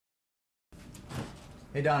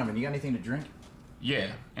Hey, Donovan, you got anything to drink?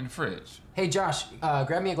 Yeah, in the fridge. Hey, Josh,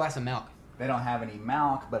 grab me a glass of milk. They don't have any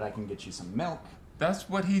Malk, but I can get you some milk. That's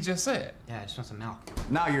what he just said. Yeah, I just want some milk.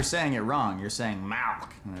 No, you're saying it wrong. You're saying Malk,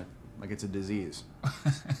 like it's a disease.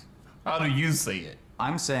 How do you say it?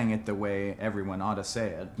 I'm saying it the way everyone ought to say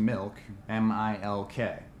it. Milk,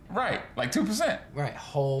 M-I-L-K. Right, like 2%. Right,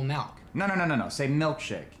 whole milk. No. Say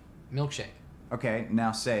milkshake. Milkshake. Okay,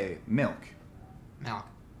 now say milk. Milk.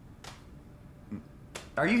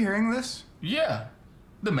 Are you hearing this? Yeah,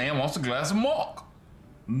 the man wants a glass of milk.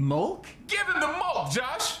 Milk? Give him the milk,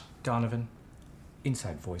 Josh! Donovan,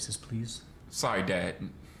 inside voices, please. Sorry, Dad.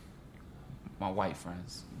 My white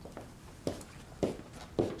friends.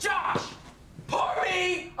 Josh! Pour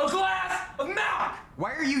me a glass of milk!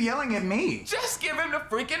 Why are you yelling at me? Just give him the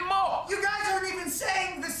freaking milk! You guys aren't even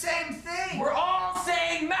saying the same thing! We're all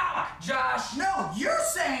saying milk, Josh! No, you're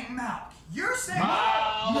saying milk! You're saying Shut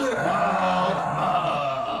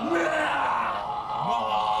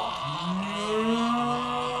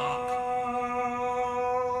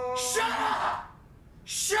up!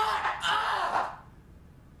 Shut up!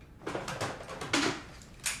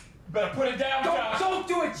 Better put it down, Josh! Don't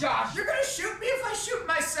do it, Josh! You're gonna shoot me if I shoot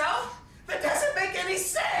myself? That doesn't make any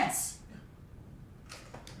sense!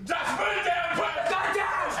 Josh, put it down!